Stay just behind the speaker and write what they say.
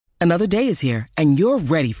Another day is here, and you're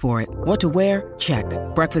ready for it. What to wear? Check.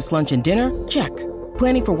 Breakfast, lunch, and dinner? Check.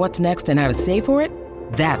 Planning for what's next and how to save for it?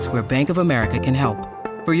 That's where Bank of America can help.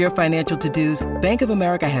 For your financial to-dos, Bank of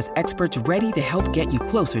America has experts ready to help get you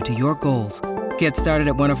closer to your goals. Get started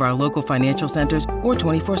at one of our local financial centers or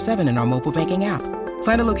 24/7 in our mobile banking app.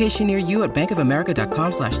 Find a location near you at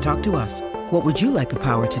bankofamerica.com/talktous. What would you like the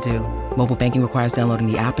power to do? Mobile banking requires downloading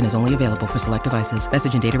the app and is only available for select devices.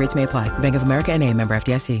 Message and data rates may apply. Bank of America N.A., member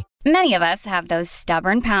FDIC. Many of us have those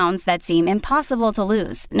stubborn pounds that seem impossible to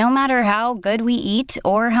lose, no matter how good we eat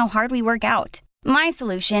or how hard we work out. My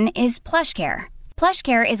solution is PlushCare.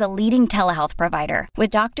 PlushCare is a leading telehealth provider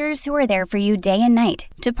with doctors who are there for you day and night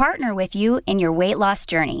to partner with you in your weight loss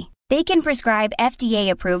journey. They can prescribe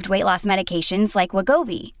FDA-approved weight loss medications like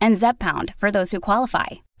Wegovy and Zepbound for those who qualify.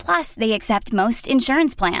 Plus, they accept most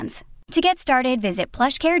insurance plans. To get started, visit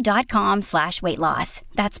plushcare.com/weightloss.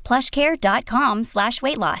 That's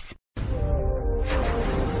plushcare.com/weightloss.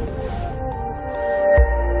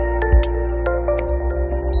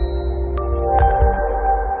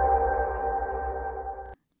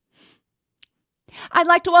 I'd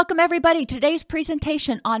like to welcome everybody to today's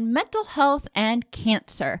presentation on mental health and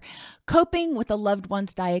cancer, coping with a loved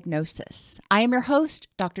one's diagnosis. I am your host,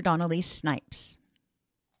 Dr. Dawn-Elise Snipes.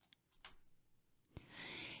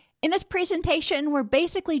 In this presentation, we're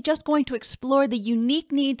basically just going to explore the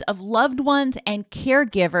unique needs of loved ones and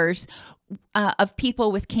caregivers of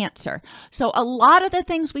people with cancer. So a lot of the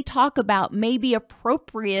things we talk about may be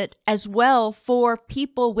appropriate as well for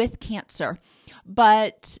people with cancer,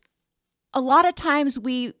 but a lot of times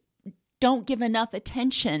we don't give enough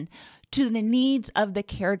attention to the needs of the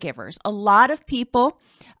caregivers. A lot of people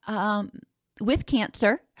with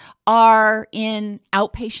cancer are in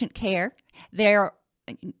outpatient care. They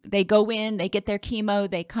go in, they get their chemo,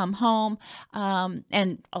 they come home,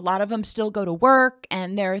 and a lot of them still go to work,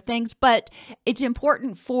 and there are things, but it's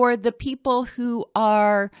important for the people who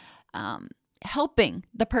are helping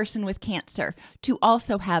the person with cancer to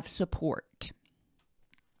also have support.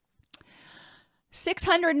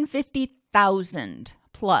 650,000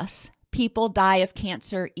 plus people die of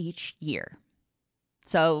cancer each year.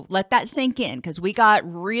 So let that sink in, because we got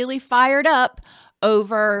really fired up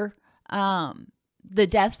over the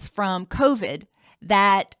deaths from COVID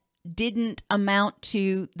that didn't amount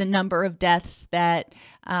to the number of deaths that,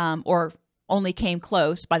 or only came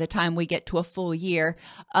close by the time we get to a full year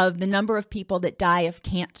of the number of people that die of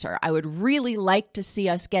cancer. I would really like to see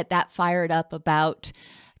us get that fired up about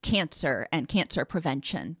cancer and cancer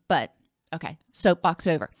prevention. But okay, soapbox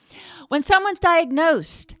over. When someone's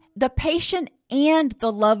diagnosed, the patient and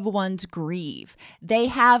the loved ones grieve.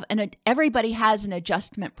 Everybody has an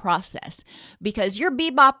adjustment process, because you're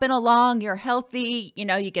bebopping along, you're healthy,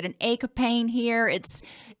 you get an ache of pain here. It's,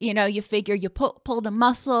 you figure you pulled a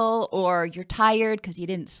muscle, or you're tired because you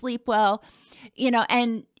didn't sleep well,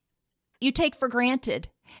 and you take for granted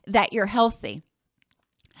that you're healthy.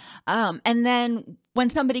 And then when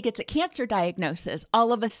somebody gets a cancer diagnosis,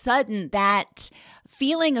 all of a sudden that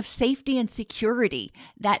feeling of safety and security,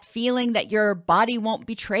 that feeling that your body won't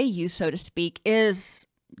betray you, so to speak, is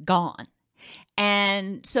gone.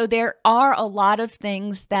 And so there are a lot of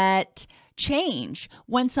things that change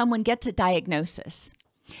when someone gets a diagnosis.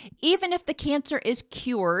 Even if the cancer is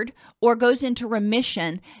cured or goes into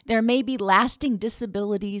remission, there may be lasting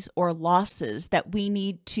disabilities or losses that we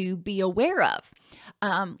need to be aware of.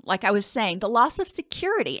 Like I was saying, the loss of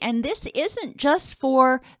security. And this isn't just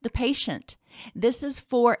for the patient. This is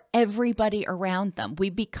for everybody around them.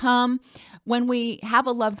 When we have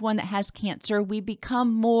a loved one that has cancer, we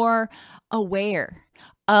become more aware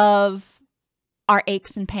of our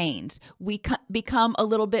aches and pains. We become a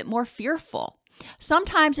little bit more fearful.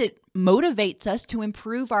 Sometimes it motivates us to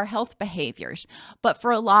improve our health behaviors, but for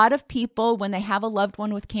a lot of people, when they have a loved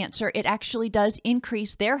one with cancer, it actually does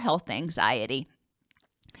increase their health anxiety.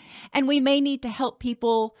 And we may need to help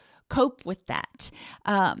people cope with that.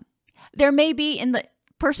 There may be, in the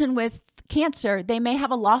person with cancer, they may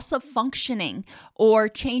have a loss of functioning or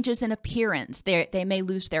changes in appearance. They may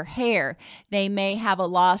lose their hair. They may have a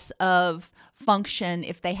loss of function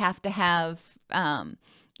if they have to have, a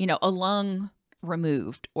lung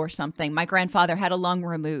removed or something. My grandfather had a lung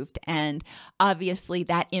removed, and obviously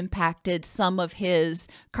that impacted some of his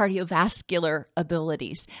cardiovascular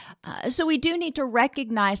abilities. So we do need to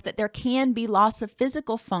recognize that there can be loss of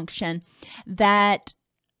physical function that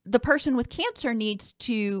the person with cancer needs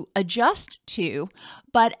to adjust to,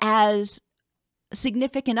 but as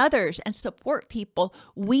significant others and support people,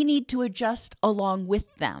 we need to adjust along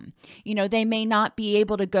with them. They may not be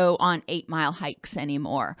able to go on 8-mile hikes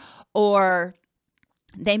anymore, or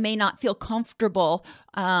They may not feel comfortable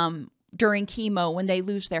during chemo when they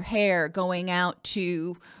lose their hair, going out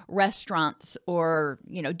to restaurants or,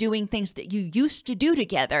 doing things that you used to do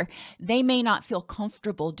together. They may not feel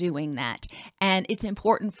comfortable doing that. And it's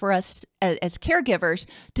important for us as caregivers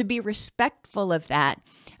to be respectful of that,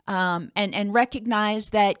 and recognize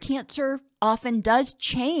that cancer often does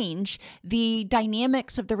change the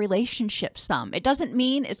dynamics of the relationship some. It doesn't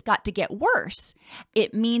mean it's got to get worse.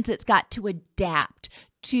 It means it's got to adapt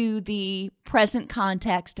to the present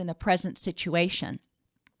context and the present situation.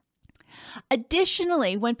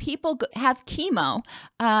 Additionally, when people have chemo,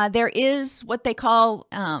 there is what they call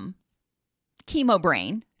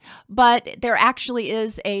chemo-brain, but there actually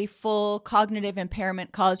is a full cognitive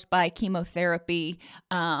impairment caused by chemotherapy,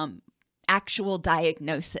 actual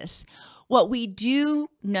diagnosis. What we do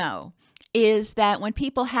know is that when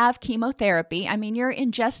people have chemotherapy, you're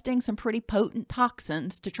ingesting some pretty potent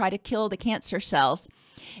toxins to try to kill the cancer cells.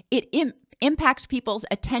 It impacts people's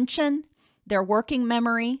attention, their working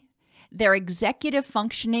memory, their executive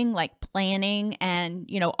functioning like planning and,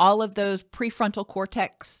 all of those prefrontal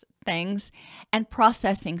cortex things, and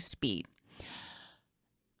processing speed.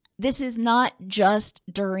 This is not just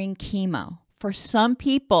during chemo. For some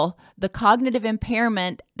people, the cognitive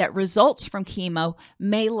impairment that results from chemo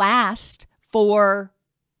may last for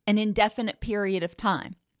an indefinite period of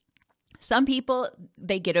time. Some people,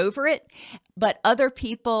 they get over it, but other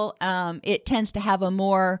people, it tends to have a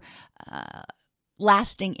more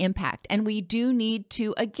lasting impact. And we do need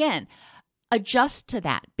to, again, adjust to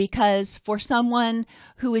that, because for someone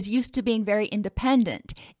who is used to being very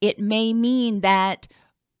independent, it may mean that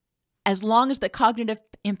as long as the cognitive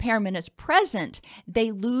impairment is present,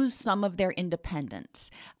 they lose some of their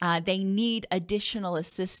independence. They need additional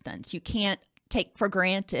assistance. You can't take for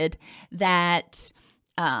granted that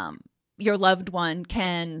your loved one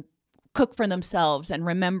can cook for themselves and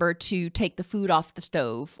remember to take the food off the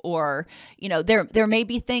stove, or, there may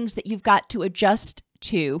be things that you've got to adjust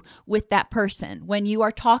to with that person when you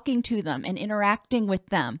are talking to them and interacting with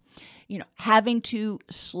them. Having to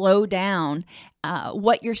slow down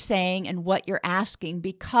what you're saying and what you're asking,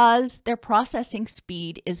 because their processing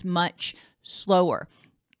speed is much slower.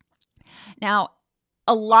 Now,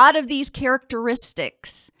 a lot of these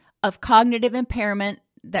characteristics of cognitive impairment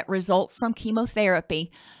that result from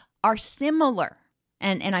chemotherapy are similar.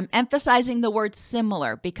 And I'm emphasizing the word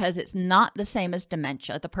similar because it's not the same as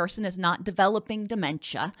dementia. The person is not developing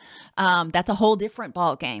dementia. That's a whole different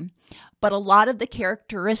ballgame. But a lot of the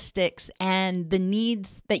characteristics and the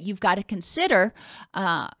needs that you've got to consider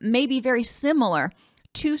may be very similar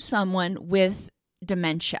to someone with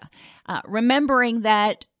dementia. Remembering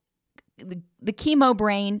that the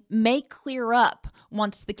chemo-brain may clear up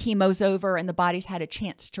once the chemo's over and the body's had a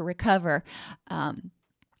chance to recover.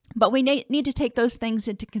 But we need to take those things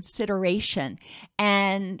into consideration,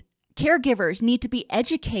 and caregivers need to be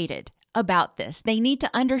educated about this. They need to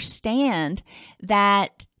understand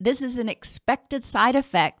that this is an expected side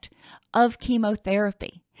effect of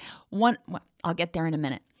chemotherapy. I'll get there in a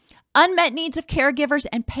minute. Unmet needs of caregivers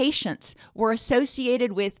and patients were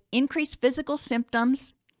associated with increased physical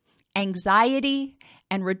symptoms, anxiety,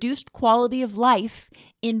 and reduced quality of life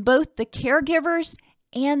in both the caregivers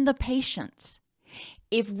and the patients.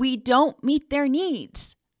 If we don't meet their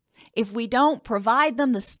needs, if we don't provide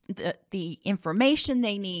them the information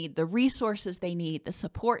they need, the resources they need, the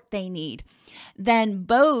support they need, then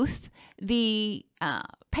both the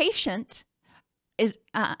patient is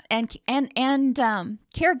and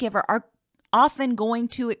caregiver are often going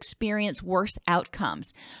to experience worse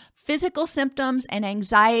outcomes. Physical symptoms and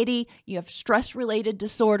anxiety, you have stress-related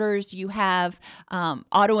disorders, you have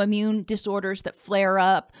autoimmune disorders that flare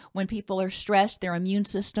up. When people are stressed, their immune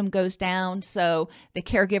system goes down, so the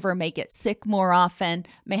caregiver may get sick more often,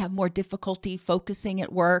 may have more difficulty focusing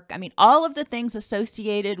at work. All of the things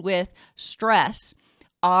associated with stress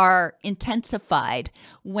are intensified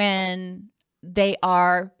when they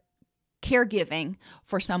are caregiving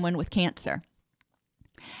for someone with cancer.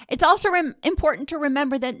 It's also important to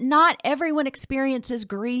remember that not everyone experiences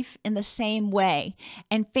grief in the same way,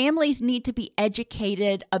 and families need to be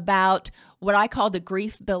educated about what I call the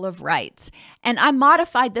grief bill of rights. And I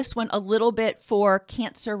modified this one a little bit for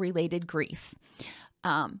cancer-related grief.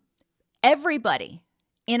 Everybody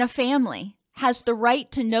in a family has the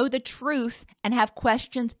right to know the truth and have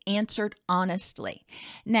questions answered honestly.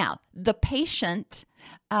 Now, the patient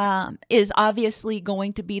is obviously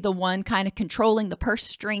going to be the one kind of controlling the purse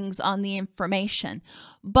strings on the information.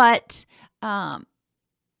 But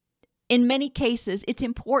In many cases, it's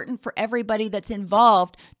important for everybody that's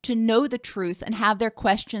involved to know the truth and have their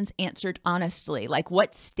questions answered honestly, like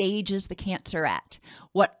what stage is the cancer at?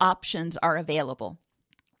 What options are available?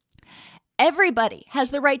 Everybody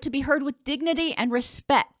has the right to be heard with dignity and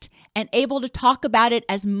respect and able to talk about it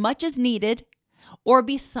as much as needed, or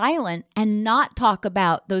be silent and not talk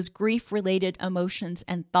about those grief-related emotions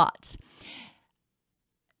and thoughts.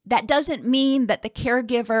 That doesn't mean that the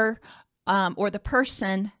caregiver or the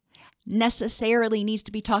person necessarily needs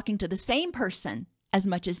to be talking to the same person as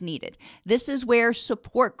much as needed. This is where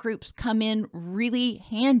support groups come in really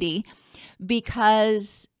handy,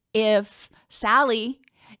 because if Sally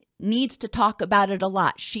needs to talk about it a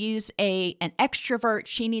lot, she's an extrovert,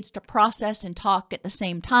 she needs to process and talk at the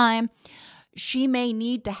same time, she may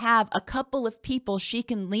need to have a couple of people she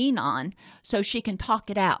can lean on so she can talk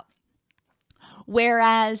it out.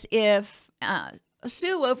 Whereas if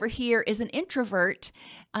Sue over here is an introvert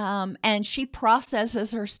and she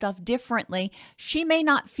processes her stuff differently, she may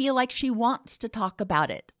not feel like she wants to talk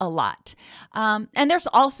about it a lot. And there's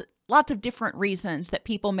also lots of different reasons that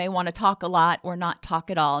people may want to talk a lot or not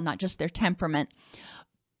talk at all, not just their temperament.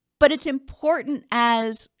 But it's important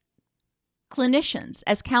as clinicians,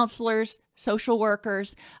 as counselors, social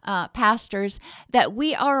workers, pastors, that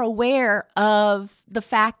we are aware of the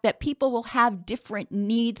fact that people will have different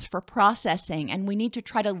needs for processing, and we need to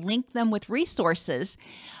try to link them with resources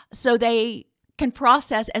so they can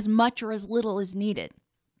process as much or as little as needed.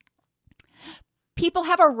 People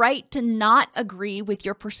have a right to not agree with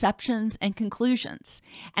your perceptions and conclusions,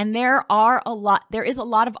 and there is a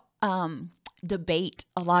lot of debate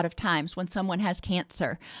a lot of times when someone has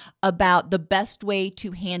cancer about the best way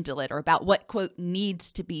to handle it or about what, quote,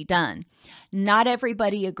 needs to be done. Not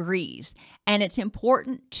everybody agrees, and it's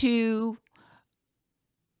important to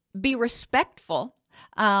be respectful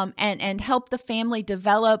and help the family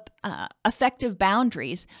develop effective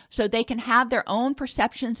boundaries so they can have their own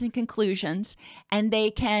perceptions and conclusions, and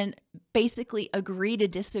they can basically agree to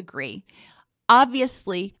disagree.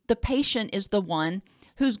 Obviously, the patient is the one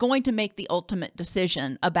who's going to make the ultimate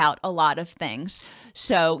decision about a lot of things.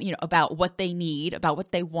 So, about what they need, about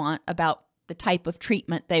what they want, about the type of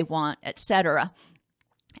treatment they want, etc.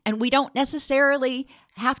 And we don't necessarily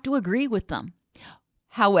have to agree with them.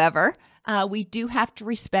 However, we do have to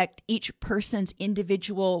respect each person's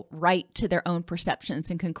individual right to their own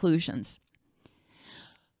perceptions and conclusions.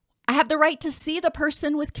 I have the right to see the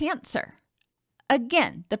person with cancer.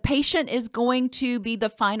 Again, the patient is going to be the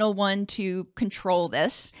final one to control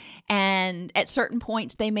this, and at certain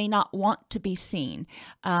points, they may not want to be seen.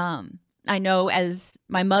 I know as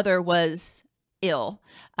my mother was ill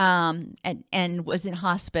and was in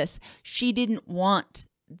hospice, she didn't want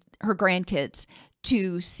her grandkids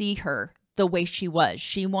to see her the way she was.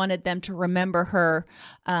 She wanted them to remember her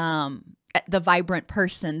the vibrant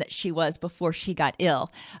person that she was before she got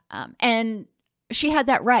ill, and she had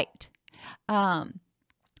that right.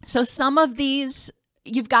 So some of these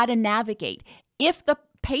you've got to navigate. If the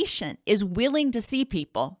patient is willing to see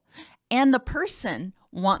people and the person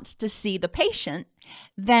wants to see the patient,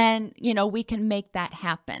 then, we can make that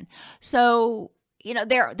happen. So,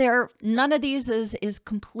 none of these is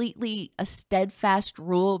completely a steadfast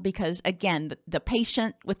rule, because again, the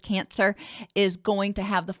patient with cancer is going to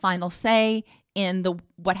have the final say in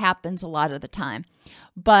what happens a lot of the time.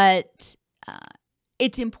 But,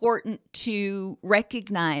 it's important to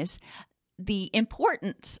recognize the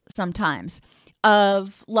importance sometimes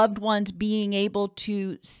of loved ones being able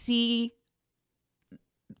to see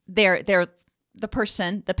the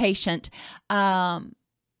patient,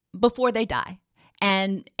 before they die,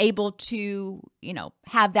 and able to,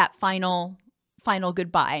 have that final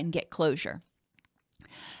goodbye and get closure.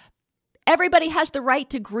 Everybody has the right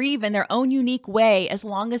to grieve in their own unique way as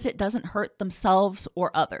long as it doesn't hurt themselves or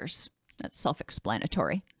others. That's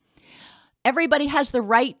self-explanatory. Everybody has the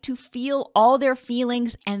right to feel all their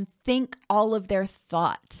feelings and think all of their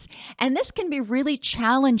thoughts. And this can be really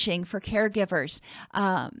challenging for caregivers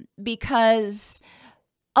because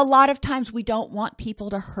a lot of times we don't want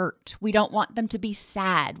people to hurt. We don't want them to be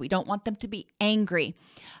sad. We don't want them to be angry.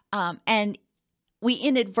 And we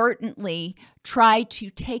inadvertently try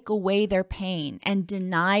to take away their pain and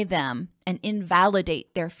deny them and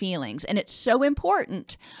invalidate their feelings. And it's so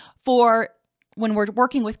important for when we're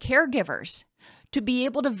working with caregivers to be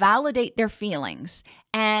able to validate their feelings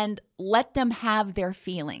and let them have their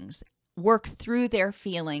feelings, work through their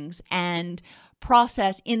feelings, and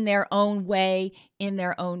process in their own way, in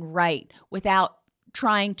their own right, without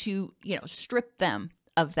trying to, strip them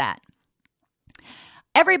of that.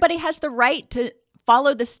 Everybody has the right to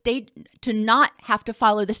not have to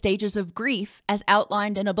follow the stages of grief as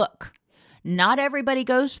outlined in a book. Not everybody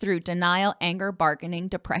goes through denial, anger, bargaining,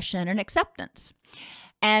 depression, and acceptance.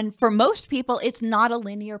 And for most people, it's not a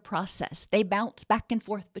linear process. They bounce back and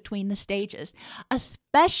forth between the stages,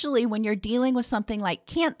 especially when you're dealing with something like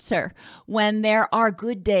cancer, when there are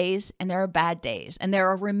good days and there are bad days, and there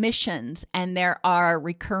are remissions and there are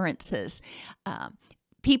recurrences.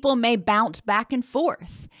 People may bounce back and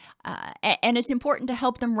forth, and it's important to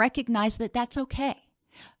help them recognize that that's okay.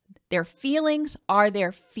 Their feelings are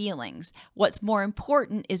their feelings. What's more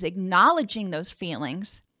important is acknowledging those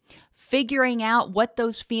feelings, figuring out what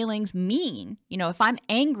those feelings mean. If I'm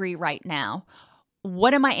angry right now,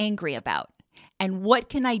 what am I angry about? And what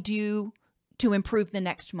can I do to improve the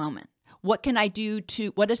next moment? What can I do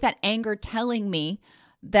what is that anger telling me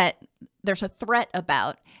that there's a threat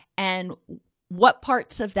about? And what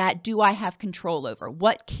parts of that do I have control over?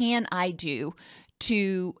 What can I do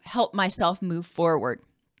to help myself move forward?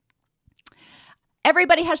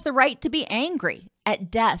 Everybody has the right to be angry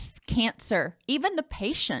at death, cancer, even the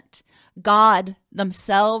patient, God,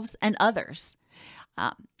 themselves, and others.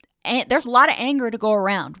 And there's a lot of anger to go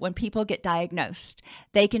around when people get diagnosed.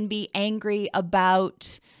 They can be angry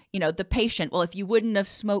about, the patient. Well, if you wouldn't have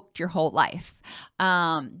smoked your whole life.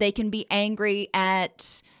 They can be angry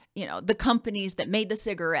at, the companies that made the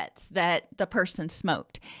cigarettes that the person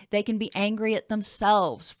smoked. They can be angry at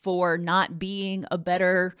themselves for not being a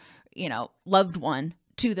better, loved one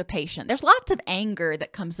to the patient. There's lots of anger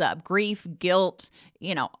that comes up, grief, guilt,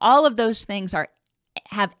 all of those things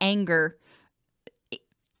have anger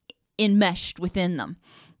enmeshed within them.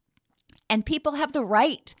 And people have the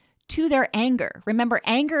right to their anger. Remember,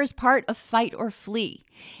 anger is part of fight or flee.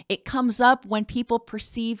 It comes up when people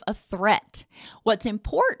perceive a threat. What's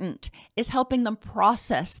important is helping them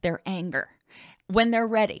process their anger when they're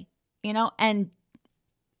ready, and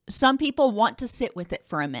some people want to sit with it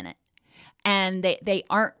for a minute and they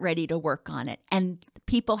aren't ready to work on it. And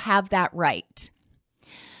people have that right.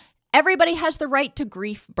 Everybody has the right to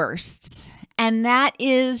grief bursts. And that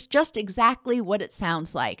is just exactly what it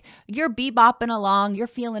sounds like. You're bebopping along, you're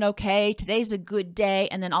feeling okay, today's a good day,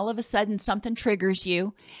 and then all of a sudden something triggers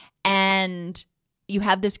you and you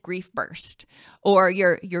have this grief burst. Or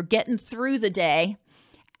you're getting through the day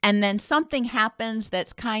and then something happens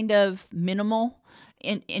that's kind of minimal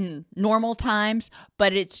in normal times,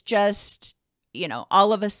 but it's just,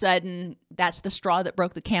 all of a sudden that's the straw that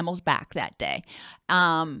broke the camel's back that day.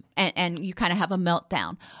 And you kind of have a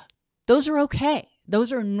meltdown. Those are okay.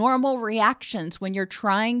 Those are normal reactions when you're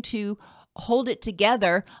trying to hold it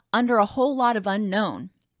together under a whole lot of unknown.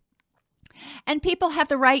 And people have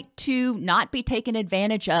the right to not be taken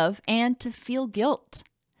advantage of and to feel guilt.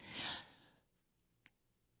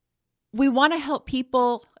 We want to help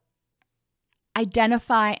people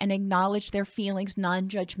identify and acknowledge their feelings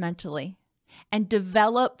non-judgmentally and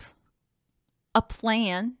develop a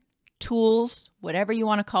plan, tools, whatever you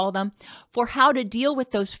want to call them, for how to deal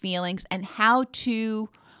with those feelings and how to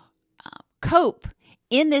cope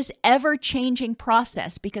in this ever-changing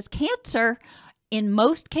process, because cancer, in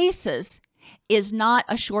most cases, is not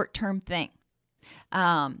a short-term thing.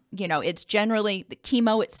 It's generally, the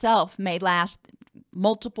chemo itself may last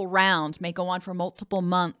multiple rounds, may go on for multiple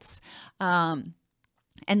months. And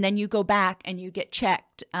then you go back and you get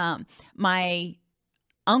checked. My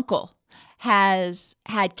uncle has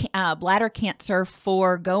had bladder cancer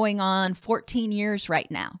for going on 14 years right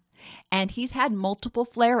now. And he's had multiple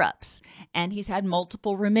flare-ups and he's had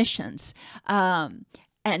multiple remissions. And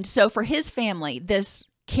so for his family, this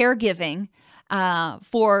caregiving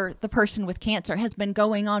for the person with cancer has been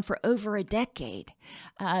going on for over a decade.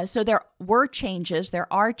 So there are changes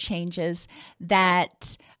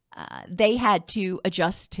that they had to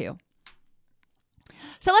adjust to.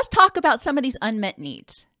 So let's talk about some of these unmet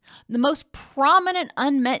needs. The most prominent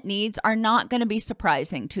unmet needs are not going to be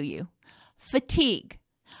surprising to you. Fatigue.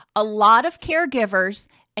 A lot of caregivers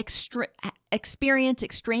experience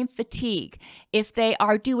extreme fatigue if they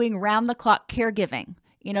are doing round-the-clock caregiving.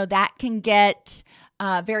 That can get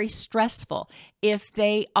very stressful if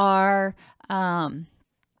they are,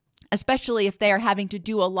 especially if they are having to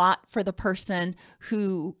do a lot for the person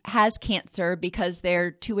who has cancer because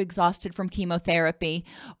they're too exhausted from chemotherapy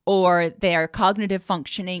or their cognitive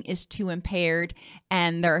functioning is too impaired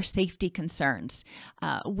and there are safety concerns.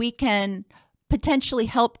 We can potentially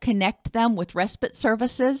help connect them with respite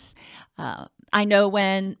services. I know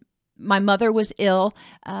when my mother was ill,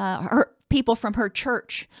 people from her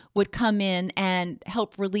church would come in and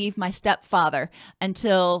help relieve my stepfather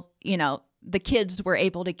until, the kids were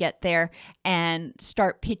able to get there and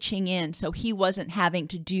start pitching in so he wasn't having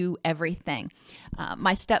to do everything.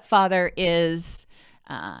 My stepfather is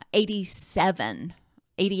 87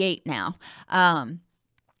 88 now.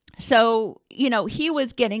 So, he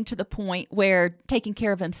was getting to the point where taking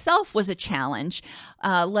care of himself was a challenge,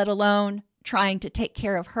 let alone trying to take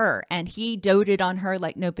care of her. And he doted on her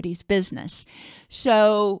like nobody's business.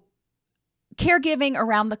 So caregiving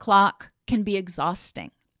around the clock can be exhausting.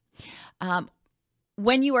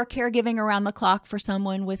 When you are caregiving around the clock for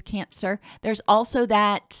someone with cancer, there's also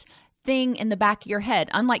that thing in the back of your head.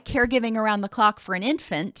 Unlike caregiving around the clock for an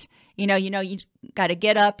infant, you got to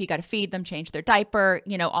get up, you got to feed them, change their diaper,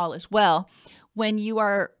 all is well. When you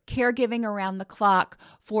are caregiving around the clock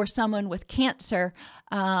for someone with cancer,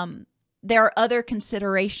 there are other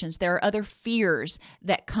considerations, there are other fears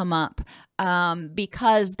that come up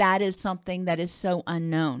because that is something that is so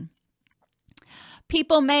unknown.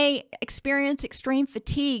 People may experience extreme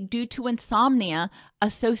fatigue due to insomnia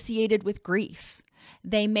associated with grief.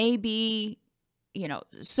 They may be,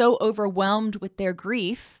 so overwhelmed with their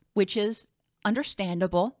grief, which is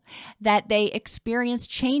understandable, that they experience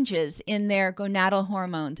changes in their gonadal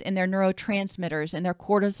hormones, in their neurotransmitters, in their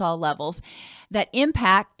cortisol levels that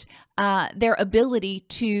impact their ability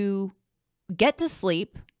to get to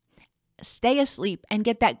sleep, stay asleep, and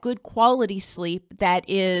get that good quality sleep that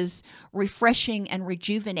is refreshing and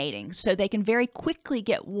rejuvenating. So they can very quickly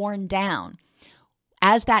get worn down.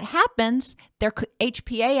 As that happens, their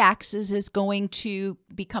HPA axis is going to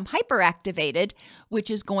become hyperactivated, which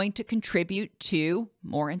is going to contribute to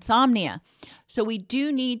more insomnia. So we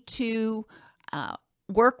do need to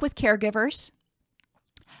work with caregivers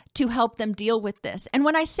to help them deal with this. And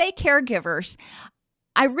when I say caregivers,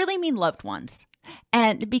 I really mean loved ones.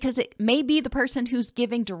 And because it may be the person who's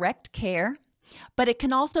giving direct care, but it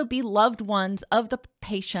can also be loved ones of the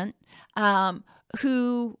patient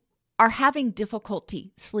who are having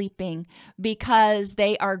difficulty sleeping because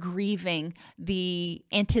they are grieving the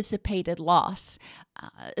anticipated loss.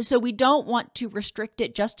 So we don't want to restrict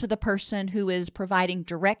it just to the person who is providing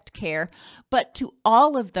direct care, but to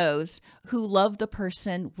all of those who love the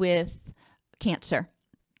person with cancer.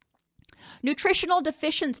 Nutritional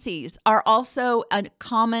deficiencies are also a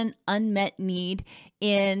common unmet need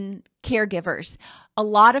in caregivers. A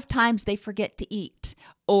lot of times they forget to eat,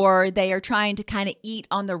 or they are trying to kind of eat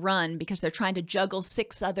on the run because they're trying to juggle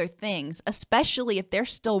 6 other things, especially if they're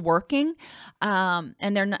still working and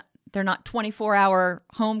they're not 24-hour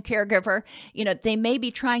home caregiver. They may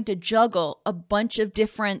be trying to juggle a bunch of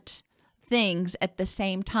different things at the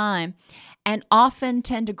same time and often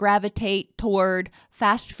tend to gravitate toward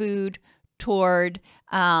fast food, toward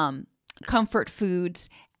comfort foods,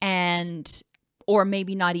 or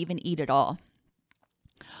maybe not even eat at all.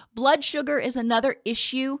 Blood sugar is another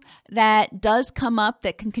issue that does come up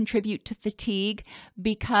that can contribute to fatigue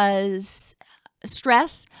because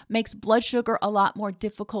stress makes blood sugar a lot more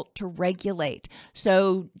difficult to regulate.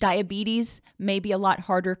 So diabetes may be a lot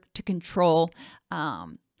harder to control.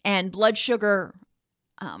 And blood sugar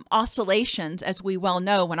oscillations, as we well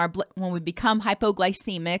know, when we become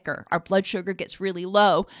hypoglycemic or our blood sugar gets really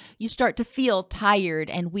low, you start to feel tired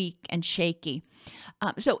and weak and shaky.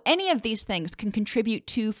 So any of these things can contribute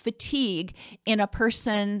to fatigue in a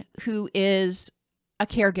person who is a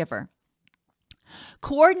caregiver.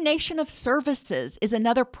 Coordination of services is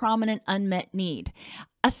another prominent unmet need,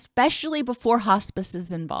 especially before hospice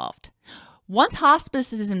is involved. Once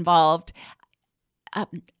hospice is involved,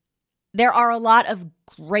 there are a lot of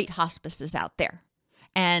great hospices out there.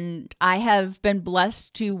 And I have been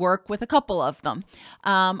blessed to work with a couple of them.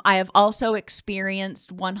 I have also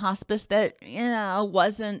experienced one hospice that,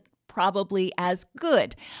 wasn't probably as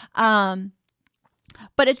good.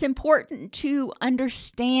 But it's important to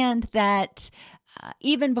understand that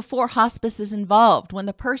even before hospice is involved, when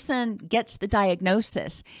the person gets the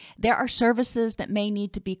diagnosis, there are services that may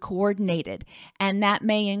need to be coordinated. And that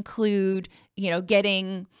may include,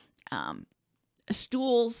 getting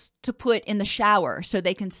stools to put in the shower so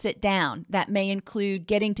they can sit down. That may include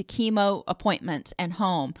getting to chemo appointments and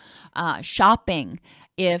home, shopping.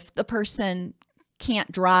 If the person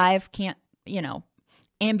can't drive, can't,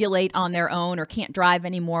 ambulate on their own or can't drive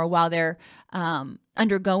anymore while they're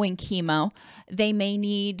undergoing chemo, they may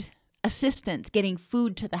need assistance getting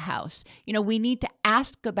food to the house. We need to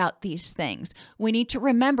ask about these things. We need to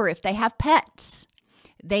remember if they have pets,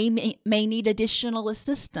 they may need additional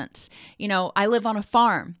assistance. I live on a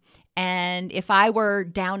farm, and if I were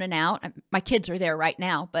down and out, my kids are there right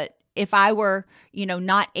now, but if I were,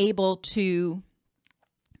 not able to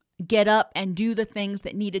get up and do the things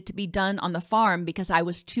that needed to be done on the farm because I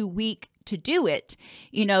was too weak to do it.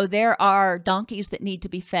 There are donkeys that need to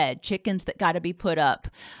be fed, chickens that got to be put up,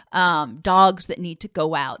 dogs that need to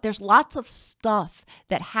go out. There's lots of stuff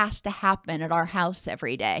that has to happen at our house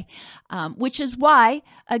every day, which is why,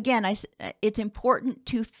 again, it's important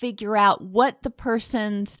to figure out what the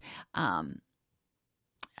person's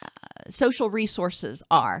social resources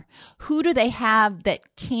are. Who do they have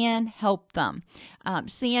that can help them?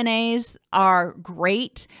 CNAs are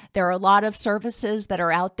great. There are a lot of services that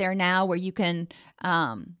are out there now where you can,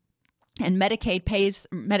 and Medicare pays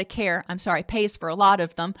for a lot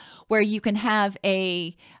of them, where you can have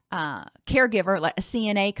a caregiver, like a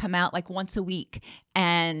CNA, come out like once a week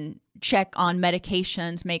and check on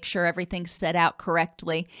medications, make sure everything's set out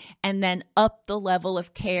correctly, and then up the level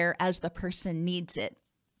of care as the person needs it.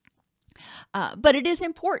 But it is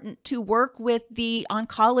important to work with the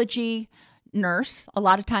oncology nurse. A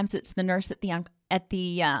lot of times it's the nurse at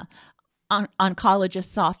the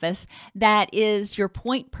oncologist's office that is your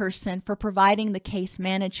point person for providing the case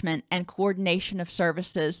management and coordination of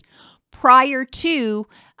services prior to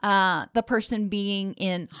the person being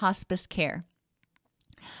in hospice care.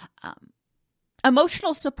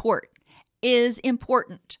 Emotional support is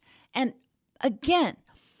important. And again,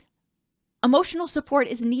 emotional support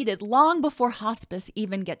is needed long before hospice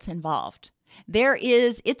even gets involved.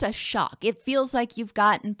 It's a shock. It feels like you've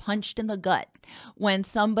gotten punched in the gut when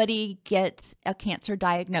somebody gets a cancer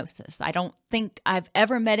diagnosis. I don't think I've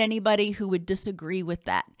ever met anybody who would disagree with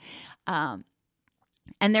that. And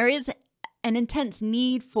there is an intense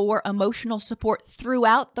need for emotional support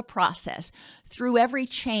throughout the process, through every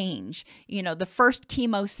change. The first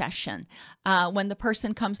chemo session, when the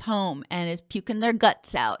person comes home and is puking their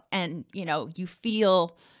guts out, and, you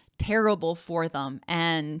feel terrible for them.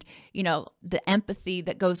 And, the empathy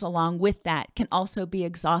that goes along with that can also be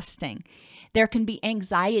exhausting. There can be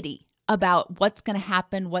anxiety about what's going to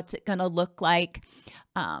happen, what's it going to look like.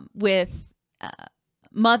 With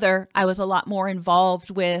mother, I was a lot more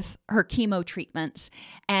involved with her chemo treatments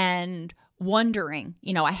and wondering,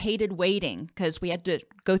 I hated waiting because we had to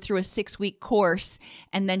go through a 6-week course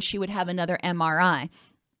and then she would have another MRI.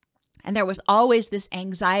 And there was always this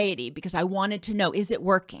anxiety because I wanted to know, is it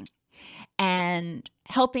working? And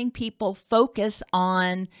helping people focus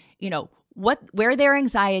on, where their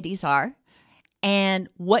anxieties are and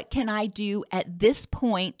what can I do at this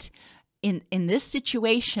point in this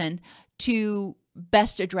situation to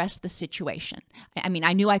best address the situation. I mean,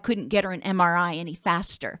 I knew I couldn't get her an MRI any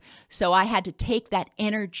faster. So I had to take that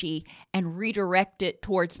energy and redirect it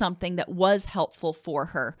towards something that was helpful for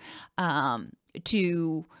her,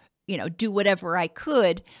 to, do whatever I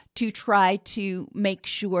could to try to make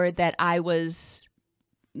sure that I was,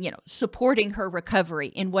 supporting her recovery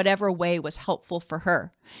in whatever way was helpful for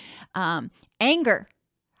her. Anger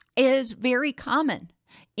is very common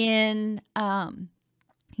in,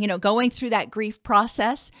 going through that grief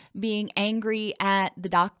process, being angry at the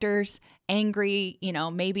doctors, angry,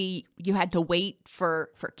 maybe you had to wait for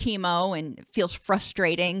chemo and it feels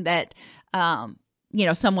frustrating that,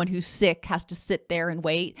 someone who's sick has to sit there and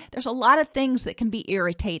wait. There's a lot of things that can be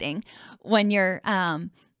irritating when you're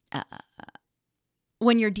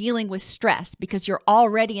dealing with stress because you're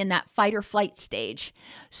already in that fight or flight stage.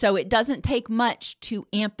 So it doesn't take much to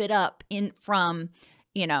amp it up from,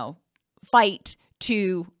 fight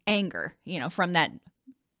to anger, from that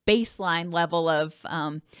baseline level of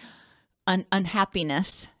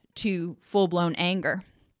unhappiness to full-blown anger.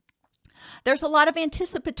 There's a lot of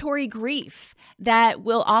anticipatory grief that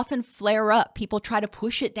will often flare up. People try to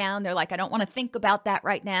push it down. They're like, I don't want to think about that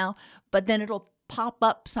right now, but then it'll pop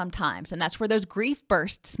up sometimes, and that's where those grief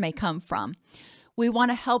bursts may come from. We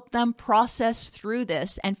want to help them process through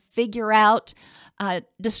this and figure out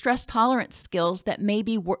distress tolerance skills that may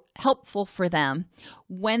be helpful for them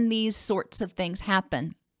when these sorts of things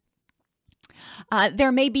happen.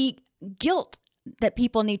 There may be guilt that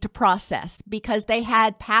people need to process because they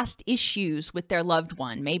had past issues with their loved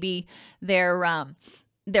one. Maybe their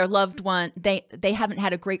loved one, they haven't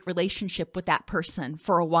had a great relationship with that person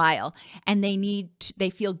for a while, and they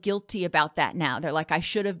feel guilty about that now. They're like, I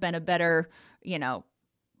should have been a better,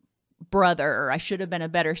 brother, or I should have been a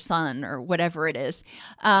better son, or whatever it is.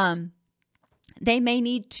 They may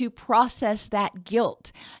need to process that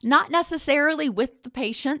guilt, not necessarily with the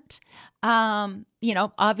patient.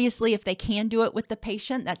 Obviously, if they can do it with the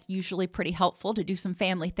patient, that's usually pretty helpful to do some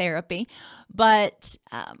family therapy. But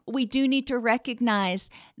we do need to recognize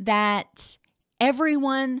that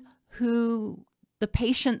everyone who the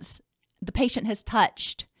patient has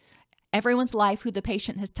touched, everyone's life who the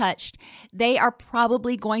patient has touched, they are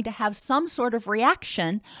probably going to have some sort of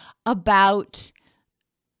reaction about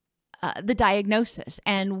the diagnosis,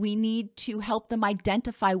 and we need to help them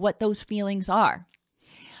identify what those feelings are.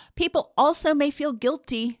 People also may feel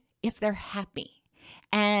guilty if they're happy,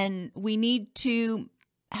 and we need to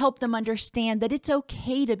help them understand that it's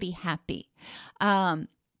okay to be happy.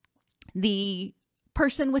 The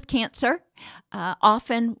person with cancer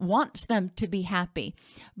often wants them to be happy,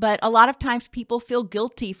 but a lot of times people feel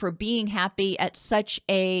guilty for being happy at such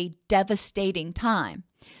a devastating time.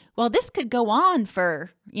 Well, this could go on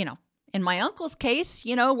for, in my uncle's case,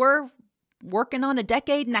 we're working on a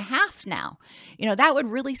decade and a half now. That would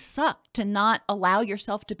really suck to not allow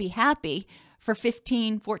yourself to be happy for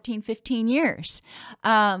 15 years.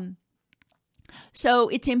 So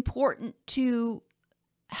it's important to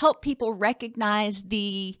help people recognize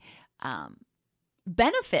the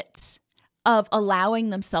benefits of allowing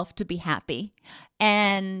themselves to be happy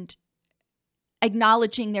and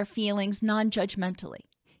acknowledging their feelings non-judgmentally.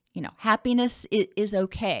 Happiness is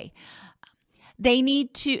okay. They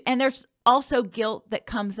need to, and there's also guilt that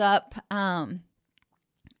comes up at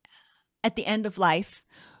the end of life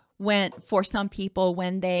for some people,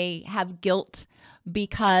 when they have guilt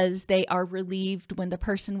because they are relieved when the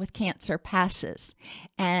person with cancer passes,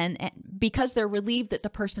 and because they're relieved that the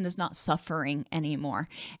person is not suffering anymore.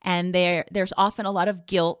 And there's often a lot of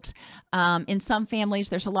guilt. In some families,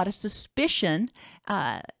 there's a lot of suspicion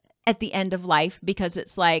at the end of life, because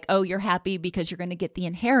it's like, oh, you're happy because you're going to get the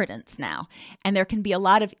inheritance now. And there can be a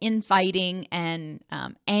lot of infighting and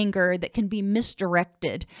anger that can be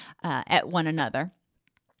misdirected at one another.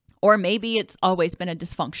 Or maybe it's always been a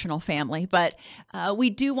dysfunctional family, but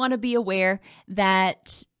we do want to be aware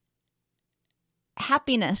that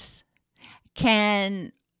happiness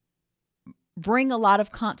can bring a lot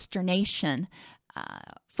of consternation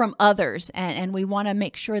from others, and we want to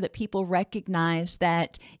make sure that people recognize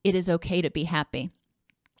that it is okay to be happy.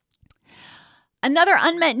 Another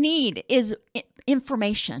unmet need is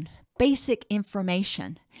information, basic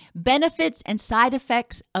information, benefits and side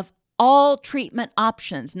effects of all treatment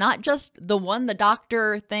options, not just the one the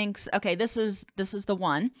doctor thinks, okay, this is the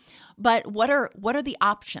one, but what are the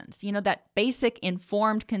options? That basic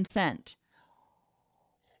informed consent.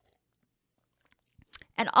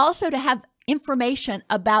 And also to have information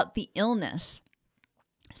about the illness.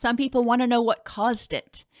 Some people want to know what caused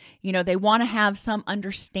it. They want to have some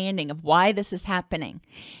understanding of why this is happening.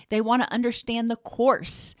 They want to understand the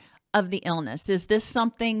course of the illness. Is this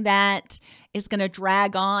something that is going to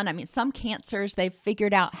drag on? I mean, some cancers, they've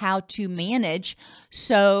figured out how to manage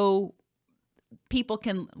so people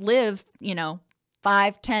can live,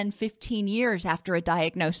 5, 10, 15 years after a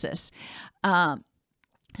diagnosis.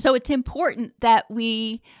 So it's important that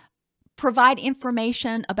we provide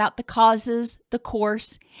information about the causes, the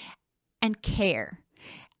course, and care.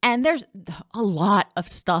 And there's a lot of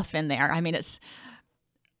stuff in there. I mean, it's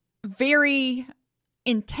very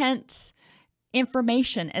intense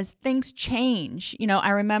information as things change. I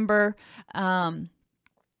remember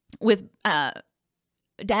with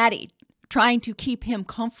Daddy, trying to keep him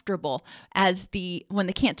comfortable when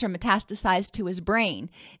the cancer metastasized to his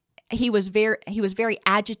brain. He was very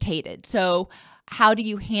agitated. So how do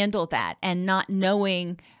you handle that, and not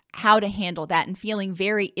knowing how to handle that, and feeling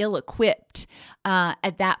very ill-equipped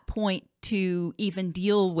at that point to even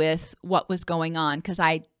deal with what was going on, because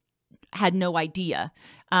I had no idea.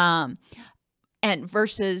 And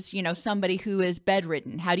versus, somebody who is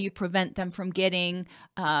bedridden, how do you prevent them from getting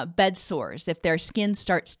bed sores if their skin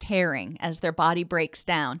starts tearing as their body breaks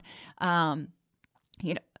down?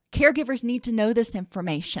 Caregivers need to know this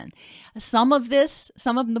information. Some of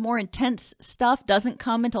the more intense stuff doesn't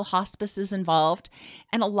come until hospice is involved.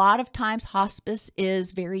 And a lot of times hospice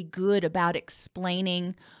is very good about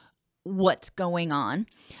explaining what's going on.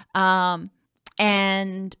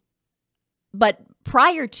 But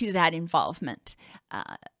prior to that involvement,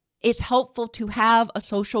 it's helpful to have a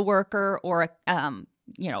social worker or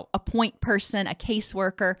a point person, a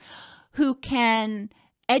caseworker, who can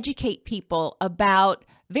educate people about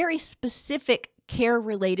very specific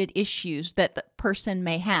care-related issues that the person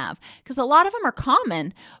may have. Because a lot of them are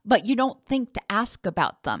common, but you don't think to ask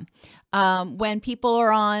about them. When people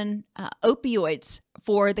are on opioids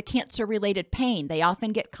for the cancer-related pain, they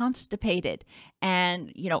often get constipated.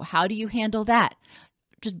 And, how do you handle that?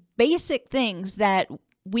 Just basic things that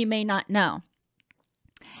we may not know.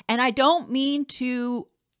 And I don't mean to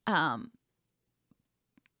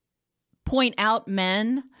point out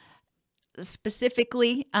men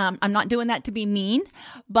specifically. I'm not doing that to be mean,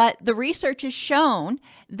 but the research has shown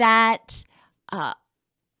that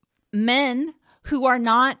men who are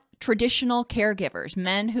not traditional caregivers,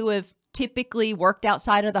 men who have typically worked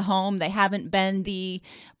outside of the home, they haven't been the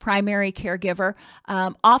primary caregiver,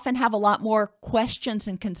 often have a lot more questions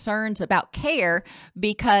and concerns about care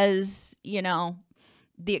because,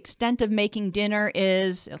 the extent of making dinner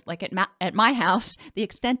is, like at my house, the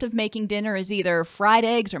extent of making dinner is either fried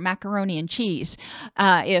eggs or macaroni and cheese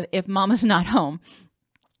if mama's not home.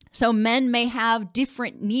 So men may have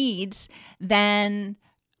different needs than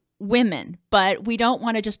women, but we don't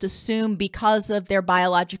want to just assume because of their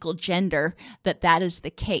biological gender that is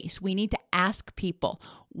the case. We need to ask people,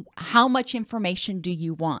 how much information do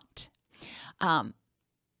you want?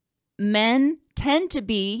 Men tend to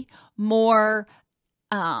be more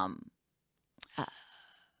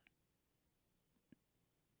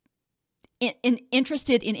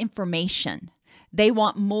interested in information. They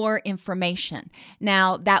want more information.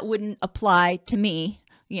 Now, that wouldn't apply to me,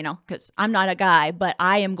 because I'm not a guy, but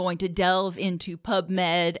I am going to delve into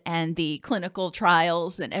PubMed and the clinical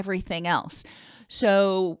trials and everything else.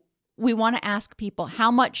 So we want to ask people,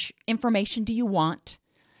 how much information do you want?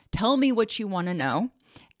 Tell me what you want to know.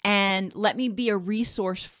 And let me be a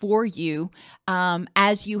resource for you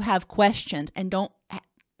as you have questions. And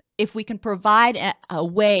if we can provide a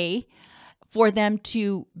way for them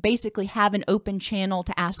to basically have an open channel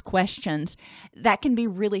to ask questions, that can be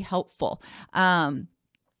really helpful.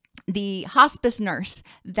 The hospice nurse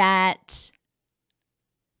that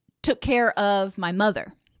took care of my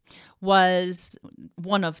mother was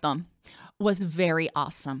very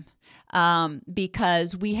awesome.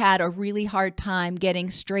 Because we had a really hard time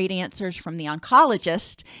getting straight answers from the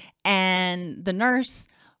oncologist, and the nurse,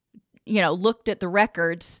 looked at the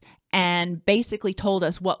records and basically told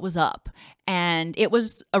us what was up. And it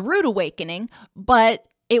was a rude awakening, but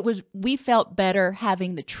we felt better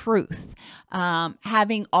having the truth,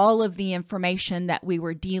 having all of the information that we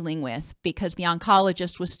were dealing with, because the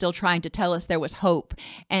oncologist was still trying to tell us there was hope,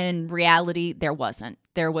 and in reality, there wasn't.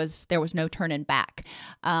 There was no turning back.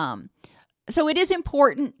 So it is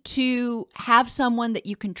important to have someone that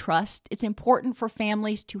you can trust. It's important for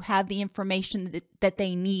families to have the information that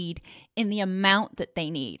they need in the amount that they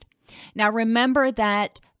need. Now, remember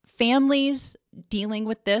that families dealing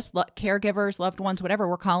with this, caregivers, loved ones, whatever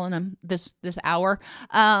we're calling them this hour,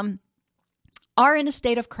 are in a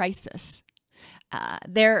state of crisis.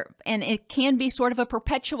 And it can be sort of a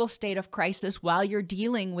perpetual state of crisis while you're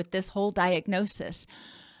dealing with this whole diagnosis.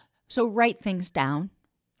 So write things down,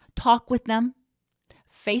 talk with them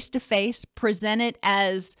face to face, present it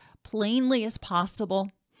as plainly as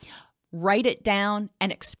possible, write it down,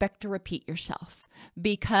 and expect to repeat yourself.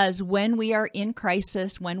 Because when we are in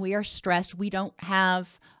crisis, when we are stressed, we don't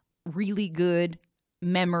have really good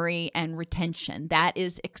memory and retention. That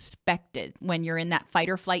is expected when you're in that fight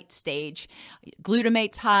or flight stage.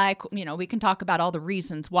 Glutamate's high, we can talk about all the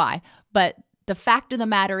reasons why, but the fact of the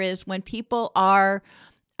matter is when people are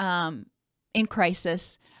in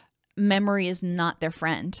crisis, memory is not their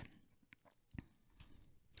friend.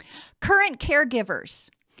 Current caregivers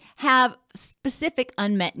have specific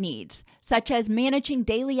unmet needs, such as managing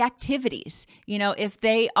daily activities. If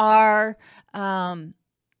they are, mom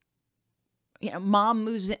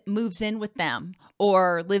moves in with them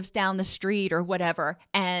or lives down the street or whatever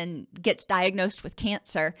and gets diagnosed with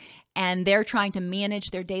cancer, and they're trying to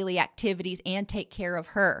manage their daily activities and take care of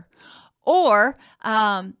her. Or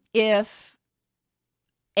if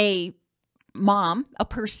a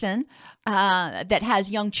person that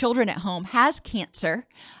has young children at home has cancer,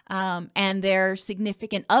 and their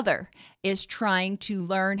significant other is trying to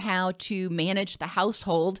learn how to manage the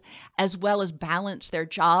household as well as balance their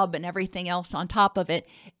job and everything else on top of it,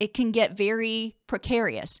 it can get very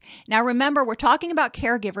precarious. Now, remember, we're talking about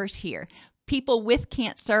caregivers here. People with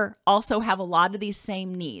cancer also have a lot of these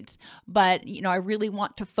same needs, but I really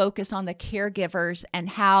want to focus on the caregivers and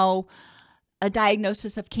how a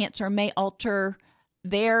diagnosis of cancer may alter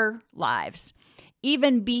their lives.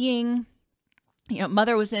 Even being,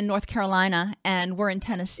 mother was in North Carolina and we're in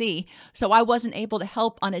Tennessee, so I wasn't able to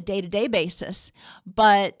help on a day-to-day basis,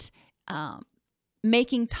 but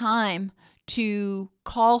making time to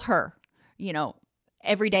call her,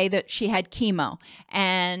 every day that she had chemo,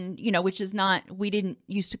 and, which is not, we didn't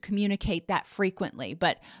used to communicate that frequently,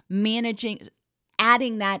 but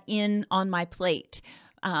adding that in on my plate,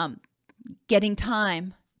 getting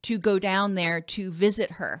time to go down there to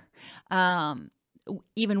visit her,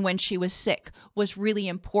 even when she was sick, was really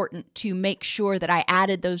important to make sure that I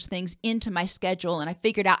added those things into my schedule, and I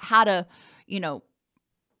figured out how to,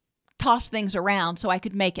 toss things around so I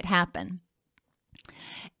could make it happen.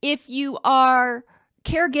 If you are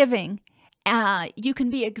caregiving You can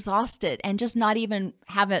be exhausted and just not even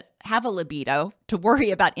have a libido to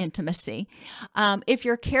worry about intimacy. If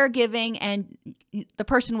you're caregiving and the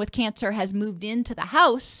person with cancer has moved into the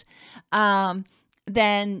house,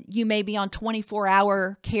 then you may be on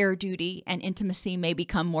 24-hour care duty and intimacy may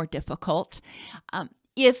become more difficult.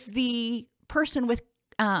 If the person with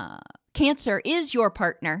cancer is your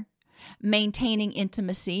partner, maintaining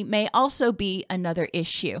intimacy may also be another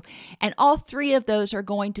issue. And all three of those are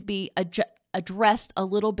going to be addressed a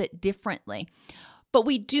little bit differently. But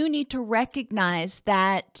we do need to recognize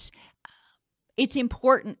that it's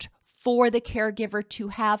important for the caregiver to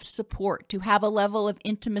have support, to have a level of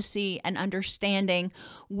intimacy and understanding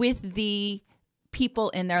with the people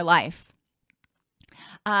in their life.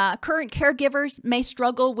 Current caregivers may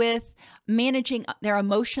struggle with managing their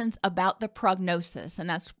emotions about the prognosis,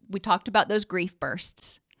 and we talked about those grief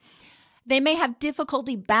bursts. They may have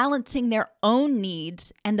difficulty balancing their own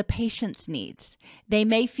needs and the patient's needs. They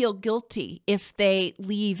may feel guilty if they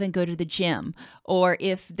leave and go to the gym, or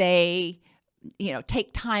if they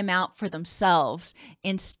take time out for themselves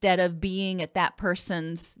instead of being at that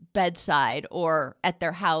person's bedside or at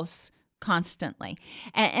their house constantly.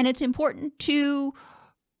 And it's important to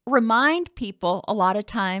remind people a lot of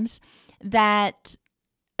times that,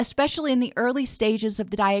 especially in the early stages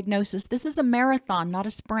of the diagnosis, this is a marathon, not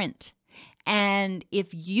a sprint. And if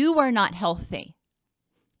you are not healthy,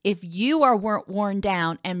 if you are worn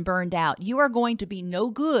down and burned out, you are going to be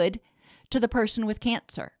no good to the person with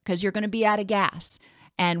cancer because you're going to be out of gas.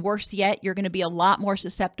 And worse yet, you're going to be a lot more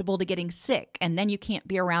susceptible to getting sick, and then you can't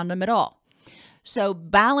be around them at all. So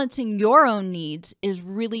balancing your own needs is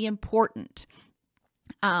really important.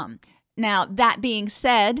 Now, that being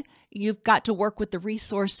said, you've got to work with the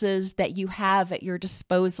resources that you have at your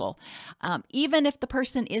disposal. Even if the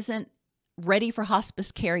person isn't ready for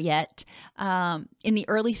hospice care yet, in the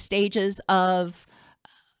early stages of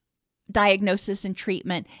diagnosis and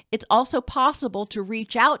treatment, it's also possible to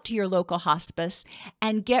reach out to your local hospice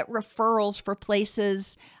and get referrals for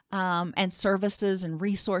places and services and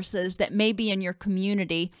resources that may be in your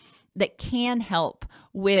community that can help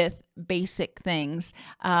with basic things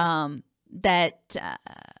that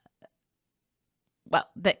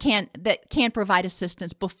can provide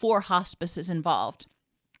assistance before hospice is involved.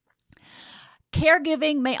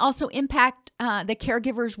 Caregiving may also impact the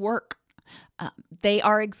caregiver's work. They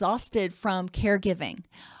are exhausted from caregiving,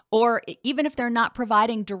 or even if they're not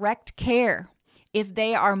providing direct care, if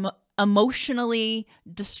they are emotionally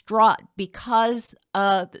distraught because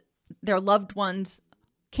of their loved one's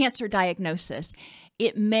cancer diagnosis,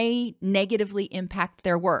 it may negatively impact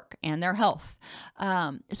their work and their health.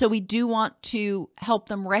 So we do want to help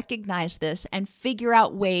them recognize this and figure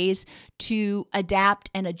out ways to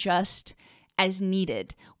adapt and adjust as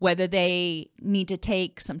needed, whether they need to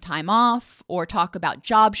take some time off or talk about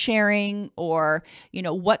job sharing, or,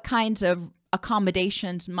 what kinds of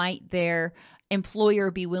accommodations might their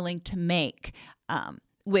employer be willing to make.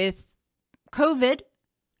 With COVID,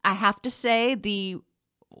 I have to say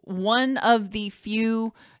one of the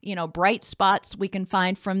few, bright spots we can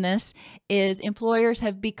find from this is employers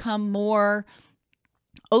have become more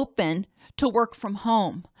open to work from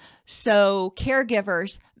home. So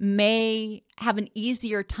caregivers may have an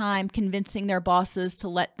easier time convincing their bosses to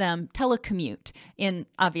let them telecommute, in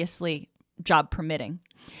obviously job permitting.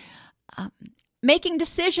 Making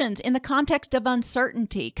decisions in the context of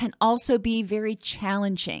uncertainty can also be very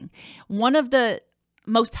challenging. One of the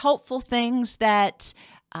most helpful things that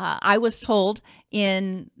I was told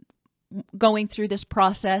in going through this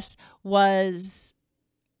process was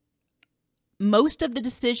most of the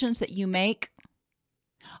decisions that you make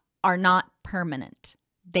are not permanent.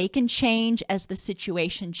 They can change as the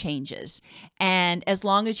situation changes. And as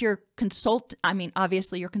long as you're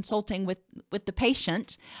obviously you're consulting with the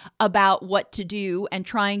patient about what to do and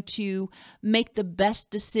trying to make the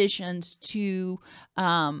best decisions to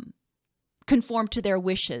conform to their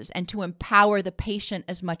wishes and to empower the patient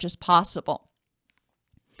as much as possible.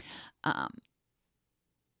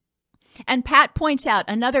 And Pat points out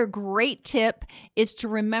another great tip is to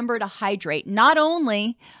remember to hydrate. Not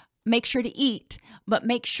only make sure to eat, but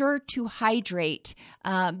make sure to hydrate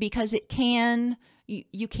because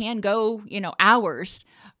you can go, hours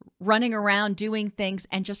running around doing things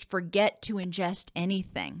and just forget to ingest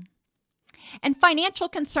anything. And financial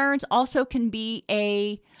concerns also can be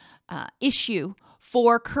a issue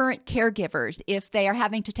for current caregivers if they are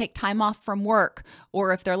having to take time off from work,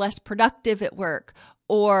 or if they're less productive at work,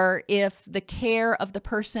 or if the care of the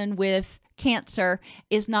person with cancer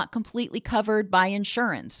is not completely covered by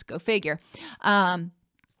insurance. Go figure.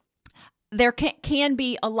 There can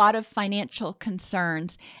be a lot of financial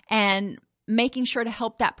concerns, and making sure to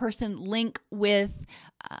help that person link with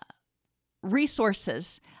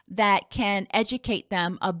resources that can educate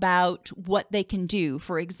them about what they can do.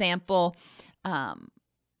 For example,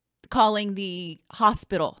 calling the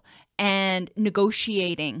hospital and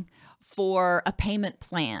negotiating for a payment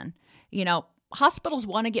plan. Hospitals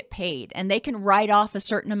want to get paid, and they can write off a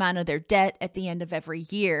certain amount of their debt at the end of every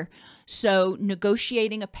year. So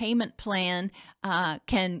negotiating a payment plan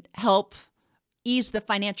can help ease the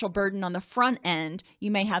financial burden on the front end.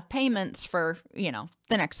 You may have payments for, the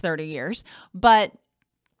next 30 years, but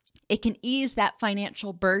it can ease that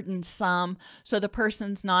financial burden some, so the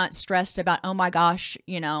person's not stressed about, oh my gosh,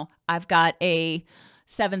 I've got a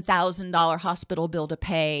 $7,000 hospital bill to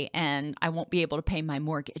pay and I won't be able to pay my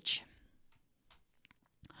mortgage.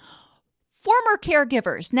 Former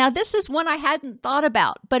caregivers. Now, this is one I hadn't thought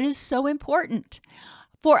about, but is so important.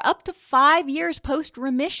 For up to 5 years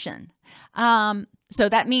post-remission. So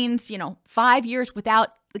that means, 5 years without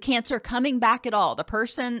the cancer coming back at all.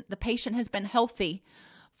 The patient has been healthy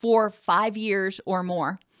for 5 years or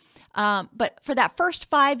more. But for that first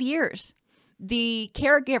 5 years, the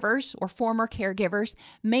caregivers or former caregivers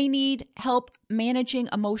may need help managing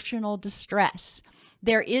emotional distress.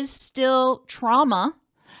 There is still trauma.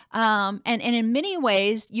 And in many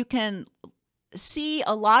ways, you can see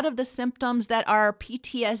a lot of the symptoms that are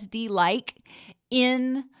PTSD-like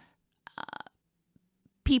in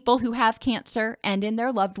people who have cancer and in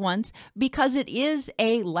their loved ones, because it is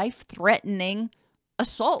a life-threatening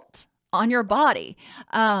assault on your body.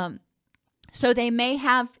 So they may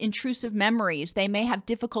have intrusive memories. They may have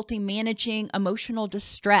difficulty managing emotional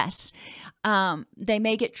distress. They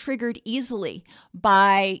may get triggered easily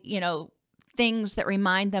by, things that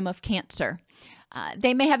remind them of cancer.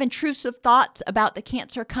 They may have intrusive thoughts about the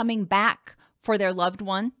cancer coming back for their loved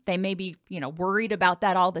one. They may be, worried about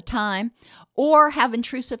that all the time, or have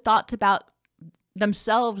intrusive thoughts about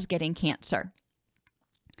themselves getting cancer.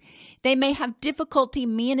 They may have difficulty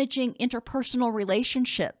managing interpersonal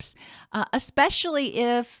relationships, especially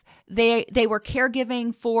if they were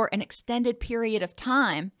caregiving for an extended period of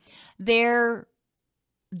time. They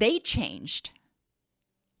changed.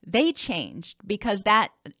 They changed because that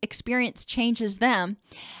experience changes them,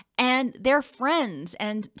 and their friends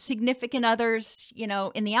and significant others,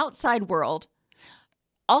 in the outside world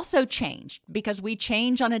also changed, because we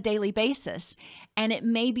change on a daily basis, and it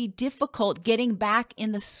may be difficult getting back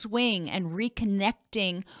in the swing and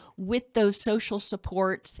reconnecting with those social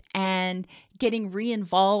supports and getting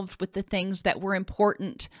re-involved with the things that were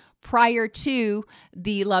important prior to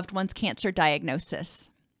the loved one's cancer diagnosis.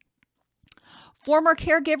 Former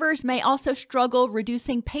caregivers may also struggle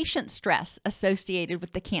reducing patient stress associated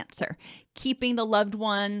with the cancer, keeping the loved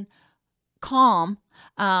one calm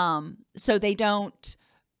so they don't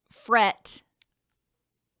fret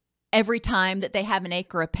every time that they have an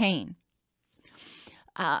ache or a pain.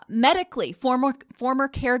 Medically, former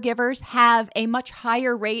caregivers have a much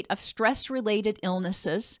higher rate of stress-related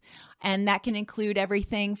illnesses, and that can include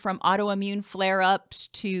everything from autoimmune flare-ups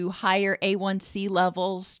to higher A1C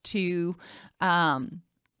levels to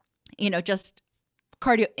just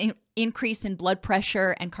increase in blood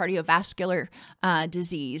pressure and cardiovascular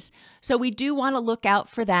disease. So we do want to look out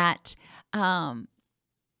for that.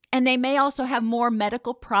 And they may also have more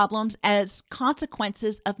medical problems as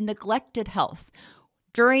consequences of neglected health.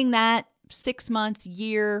 During that 6 months,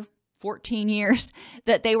 year, 14 years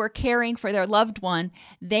that they were caring for their loved one,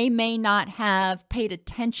 they may not have paid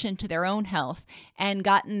attention to their own health and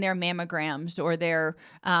gotten their mammograms or their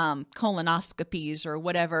colonoscopies or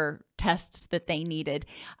whatever tests that they needed.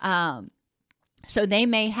 So they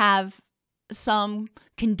may have some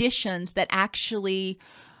conditions that actually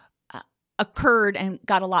occurred and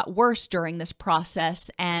got a lot worse during this process.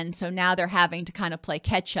 And so now they're having to kind of play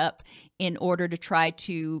catch up in order to try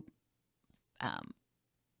to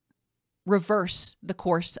reverse the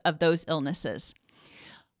course of those illnesses.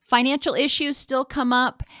 Financial issues still come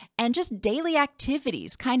up, and just daily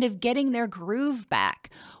activities, kind of getting their groove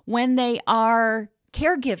back when they are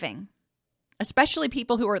caregiving, especially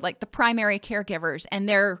people who are like the primary caregivers and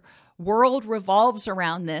their world revolves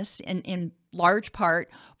around this in large part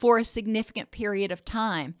for a significant period of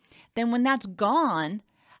time. Then when that's gone,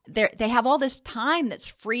 they have all this time that's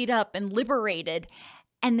freed up and liberated,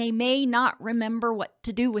 and they may not remember what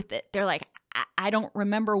to do with it. They're like, I don't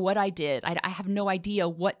remember what I did. I have no idea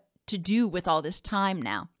what to do with all this time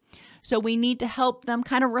now. So we need to help them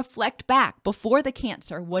kind of reflect back before the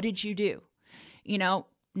cancer. What did you do?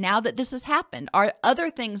 Now that this has happened, are other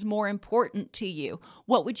things more important to you?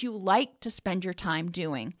 What would you like to spend your time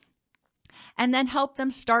doing? And then help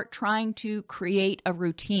them start trying to create a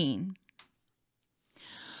routine.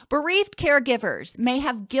 Bereaved caregivers may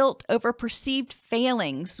have guilt over perceived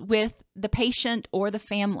failings with the patient or the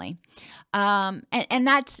family. And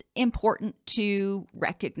that's important to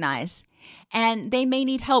recognize. And they may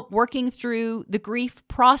need help working through the grief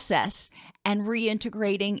process and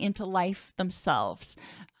reintegrating into life themselves.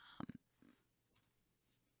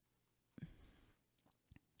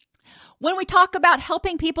 When we talk about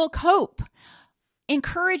helping people cope,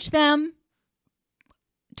 encourage them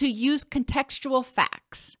to use contextual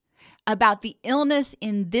facts about the illness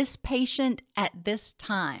in this patient at this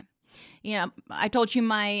time. You know, I told you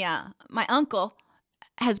my uncle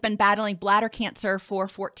has been battling bladder cancer for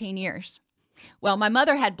 14 years. Well, my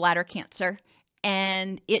mother had bladder cancer,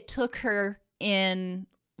 and it took her in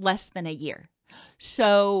less than a year.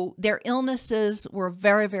 So their illnesses were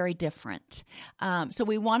very, very different. So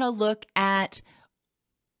we want to look at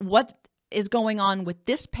what is going on with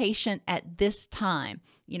this patient at this time.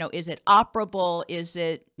 You know, is it operable? Is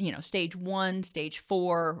it, stage 1, stage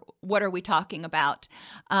 4? What are we talking about?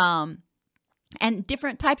 And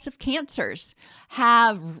different types of cancers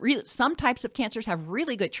some types of cancers have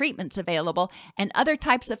really good treatments available, and other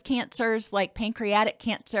types of cancers like pancreatic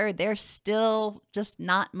cancer, there's still just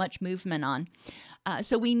not much movement on.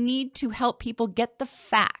 So we need to help people get the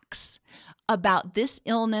facts about this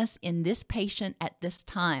illness in this patient at this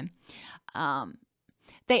time.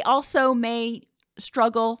 They also may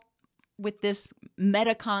struggle with this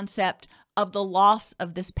meta concept of the loss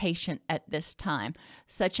of this patient at this time,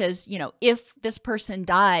 such as, if this person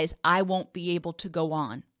dies, I won't be able to go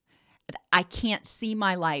on. I can't see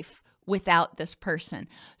my life without this person.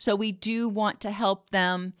 So we do want to help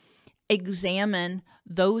them examine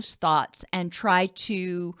those thoughts and try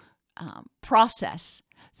to process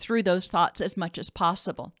through those thoughts as much as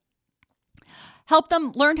possible. Help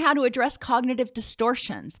them learn how to address cognitive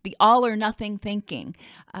distortions, the all or nothing thinking.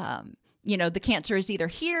 The cancer is either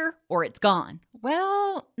here or it's gone.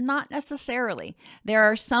 Well, not necessarily. There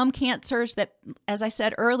are some cancers that, as I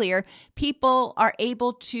said earlier, people are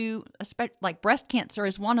able to, like breast cancer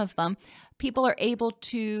is one of them, people are able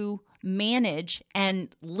to manage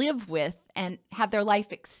and live with and have their life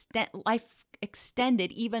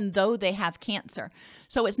extended even though they have cancer.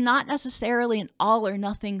 So it's not necessarily an all or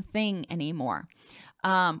nothing thing anymore.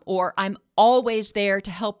 Or I'm always there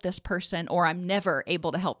to help this person, or I'm never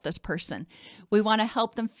able to help this person. We want to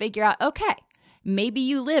help them figure out, okay, maybe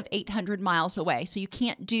you live 800 miles away, so you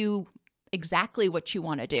can't do exactly what you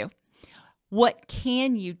want to do. What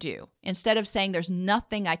can you do? Instead of saying there's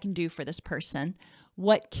nothing I can do for this person,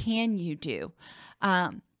 what can you do?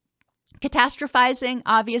 Catastrophizing,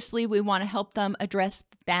 obviously, we want to help them address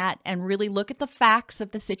that and really look at the facts of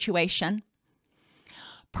the situation.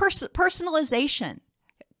 Personalization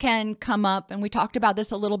can come up, and we talked about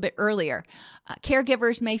this a little bit earlier.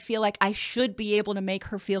 Caregivers may feel like I should be able to make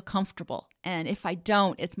her feel comfortable, and if I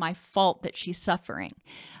don't, it's my fault that she's suffering.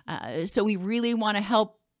 So we really want to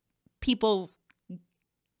help people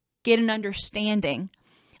get an understanding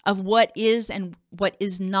of what is and what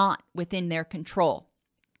is not within their control.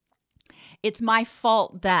 It's my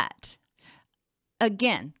fault that,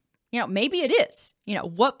 again, maybe it is.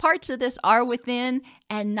 What parts of this are within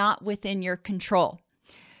and not within your control?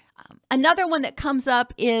 Another one that comes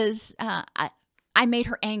up is I made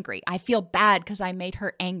her angry. I feel bad because I made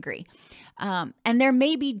her angry. And there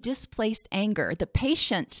may be displaced anger. The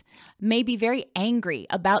patient may be very angry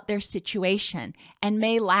about their situation and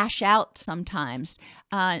may lash out sometimes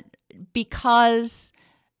because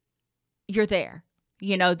you're there.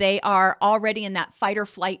 They are already in that fight or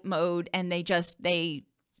flight mode, and they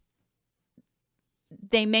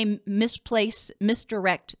may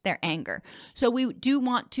misdirect their anger. So we do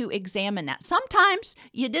want to examine that. Sometimes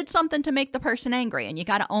you did something to make the person angry and you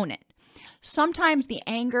got to own it. Sometimes the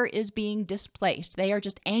anger is being displaced. They are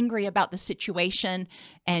just angry about the situation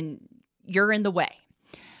and you're in the way.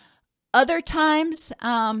 Other times,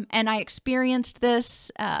 and I experienced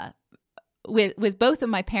this with both of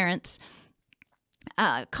my parents,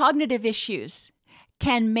 cognitive issues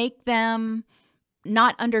can make them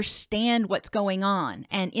not understand what's going on.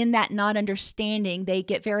 And in that not understanding, they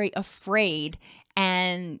get very afraid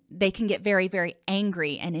and they can get very, very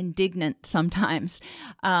angry and indignant sometimes.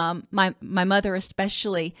 My mother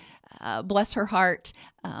especially, bless her heart,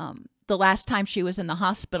 the last time she was in the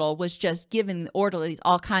hospital was just giving the orderlies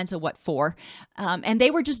all kinds of what for. And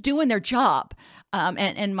they were just doing their job.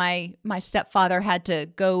 And my stepfather had to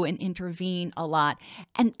go and intervene a lot.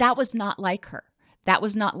 And that was not like her. That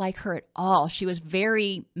was not like her at all. She was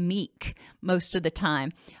very meek most of the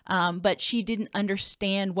time, but she didn't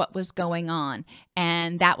understand what was going on.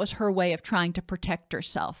 And that was her way of trying to protect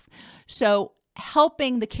herself. So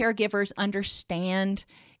helping the caregivers understand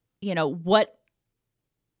what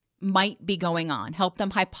might be going on, help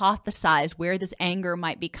them hypothesize where this anger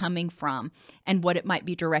might be coming from and what it might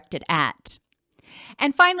be directed at.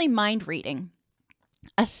 And finally, mind reading,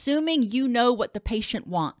 assuming you know what the patient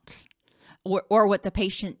wants or what the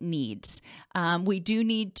patient needs. We do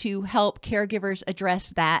need to help caregivers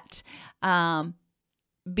address that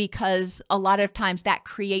because a lot of times that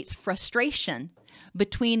creates frustration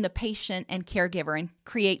between the patient and caregiver and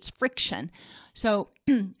creates friction. So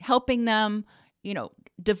helping them,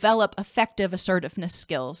 develop effective assertiveness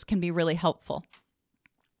skills can be really helpful.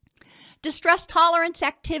 Distress tolerance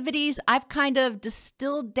activities, I've kind of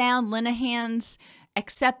distilled down Linehan's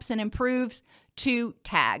accepts and improves to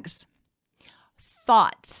tags.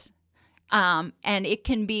 Thoughts, and it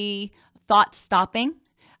can be thought stopping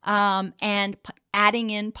and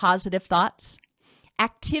adding in positive thoughts.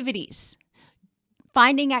 Activities,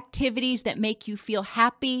 finding activities that make you feel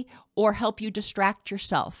happy or help you distract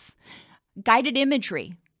yourself. Guided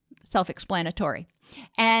imagery, self-explanatory,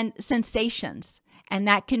 and sensations. And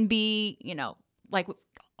that can be, like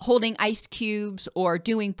holding ice cubes or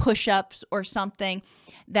doing push-ups or something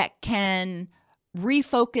that can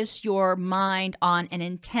refocus your mind on an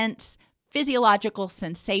intense physiological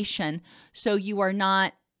sensation so you are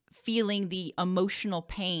not feeling the emotional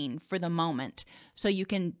pain for the moment. So you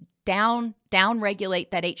can down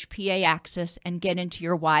regulate that HPA axis and get into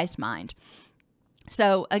your wise mind.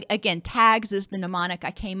 So again, tags is the mnemonic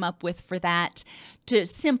I came up with for that to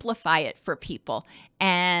simplify it for people.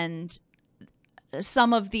 And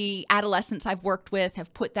some of the adolescents I've worked with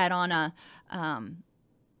have put that on a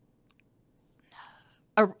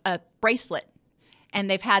bracelet. And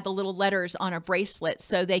they've had the little letters on a bracelet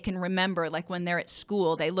so they can remember, like when they're at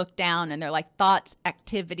school, they look down and they're like thoughts,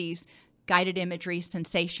 activities, guided imagery,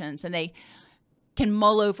 sensations, and they can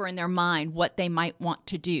mull over in their mind what they might want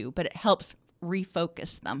to do, but it helps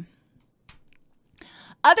refocus them.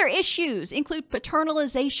 Other issues include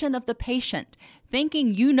paternalization of the patient,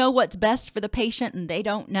 thinking you know what's best for the patient and they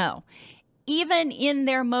don't know. Even in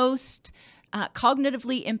their most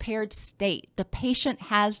cognitively impaired state, the patient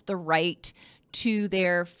has the right to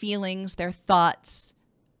their feelings, their thoughts,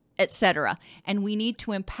 etc. And we need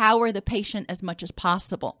to empower the patient as much as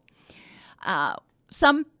possible.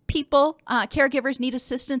 Some people, caregivers need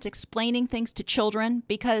assistance explaining things to children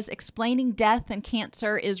because explaining death and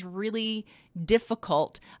cancer is really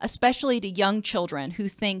difficult, especially to young children who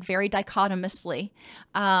think very dichotomously,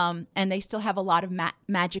 and they still have a lot of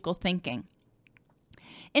magical thinking.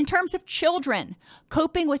 In terms of children,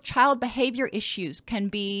 coping with child behavior issues can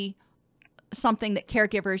be something that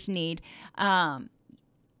caregivers need.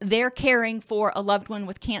 They're caring for a loved one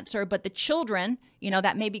with cancer, but the children,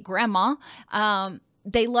 that may be grandma,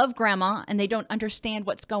 they love grandma and they don't understand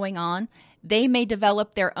what's going on. They may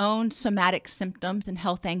develop their own somatic symptoms and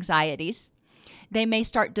health anxieties. They may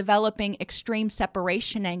start developing extreme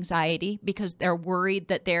separation anxiety because they're worried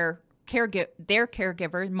that their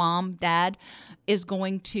caregiver, mom, dad, is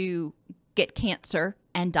going to get cancer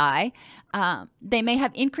and die. They may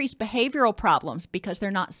have increased behavioral problems because they're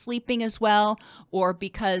not sleeping as well or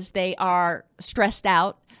because they are stressed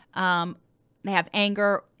out. They have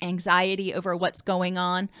anger, anxiety over what's going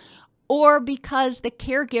on, or because the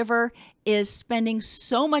caregiver is spending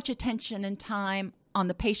so much attention and time on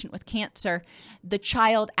the patient with cancer, the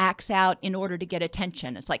child acts out in order to get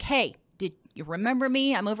attention. It's like, hey, did you remember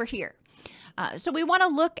me? I'm over here. So we want to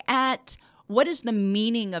look at what is the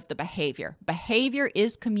meaning of the behavior. Behavior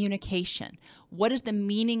is communication. What is the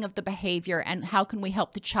meaning of the behavior and how can we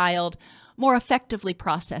help the child more effectively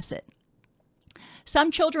process it?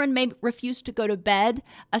 Some children may refuse to go to bed,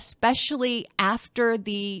 especially after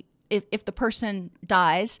if the person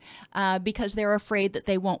dies, because they're afraid that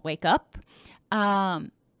they won't wake up.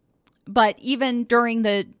 But even during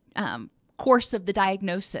the course of the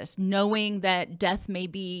diagnosis, knowing that death may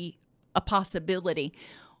be a possibility,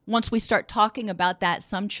 once we start talking about that,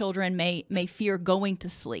 some children may fear going to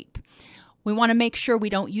sleep. We want to make sure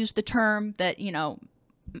we don't use the term that,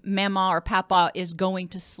 mama or papa is going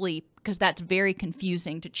to sleep, because that's very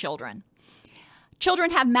confusing to children. Children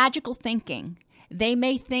have magical thinking. They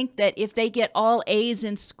may think that if they get all A's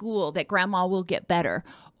in school, that grandma will get better.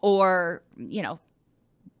 Or,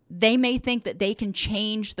 they may think that they can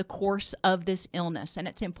change the course of this illness. And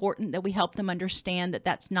it's important that we help them understand that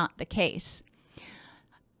that's not the case.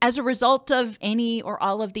 As a result of any or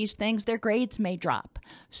all of these things, their grades may drop.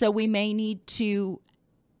 So we may need to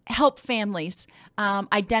help families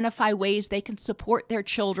identify ways they can support their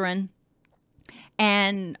children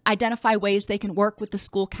and identify ways they can work with the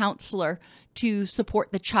school counselor to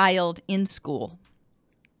support the child in school.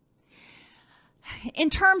 in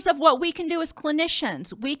terms of what we can do as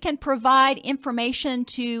clinicians, we can provide information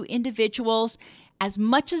to individuals as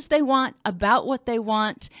much as they want about what they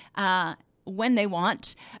want, when they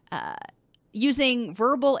want, using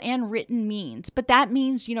verbal and written means. But that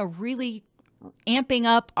means, really amping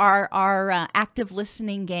up our active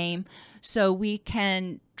listening game so we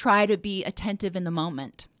can try to be attentive in the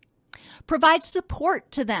moment. Provide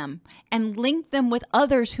support to them and link them with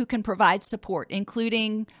others who can provide support,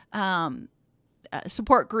 including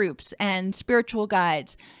support groups and spiritual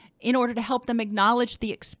guides, in order to help them acknowledge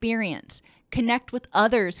the experience, connect with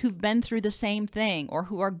others who've been through the same thing or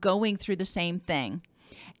who are going through the same thing,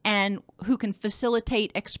 and who can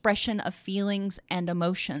facilitate expression of feelings and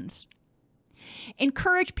emotions.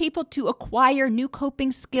 Encourage people to acquire new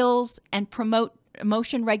coping skills and promote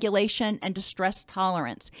emotion regulation and distress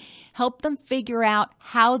tolerance. Help them figure out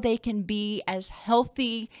how they can be as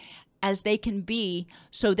healthy as they can be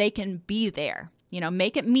so they can be there.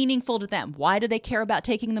 Make it meaningful to them. Why do they care about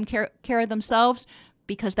taking care of themselves?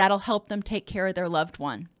 Because that'll help them take care of their loved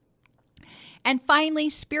one. And finally,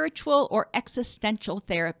 spiritual or existential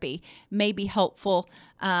therapy may be helpful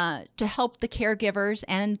to help the caregivers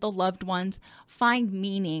and the loved ones find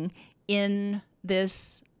meaning in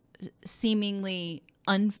this seemingly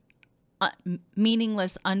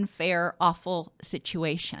meaningless, unfair, awful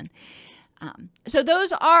situation. So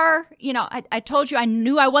those are, I told you I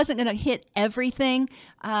knew I wasn't going to hit everything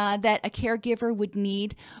that a caregiver would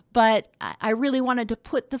need, but I really wanted to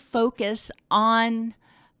put the focus on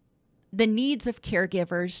the needs of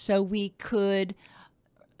caregivers so we could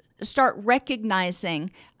start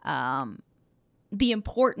recognizing the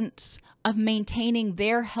importance of maintaining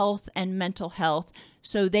their health and mental health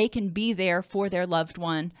so they can be there for their loved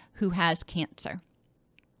one who has cancer.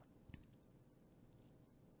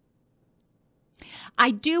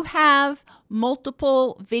 I do have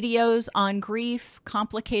multiple videos on grief,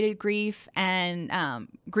 complicated grief, and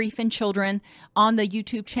grief in children on the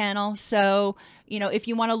YouTube channel. So, if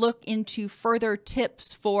you want to look into further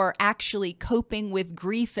tips for actually coping with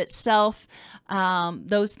grief itself,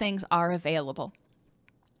 those things are available.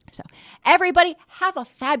 So everybody, have a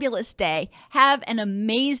fabulous day. Have an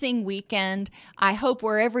amazing weekend. I hope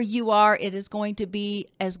wherever you are, it is going to be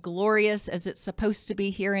as glorious as it's supposed to be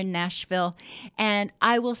here in Nashville. And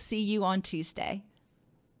I will see you on Tuesday.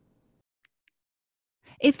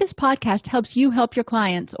 If this podcast helps you help your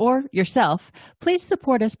clients or yourself, please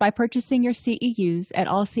support us by purchasing your CEUs at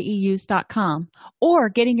allceus.com or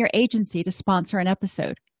getting your agency to sponsor an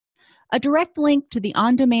episode. A direct link to the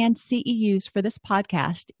on-demand CEUs for this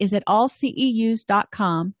podcast is at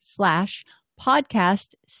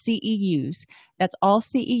allceus.com/podcastceus. That's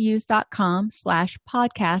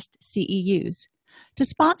allceus.com/podcastceus. To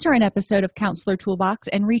sponsor an episode of Counselor Toolbox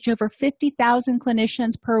and reach over 50,000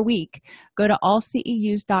 clinicians per week, go to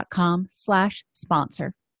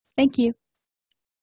allceus.com/sponsor. Thank you.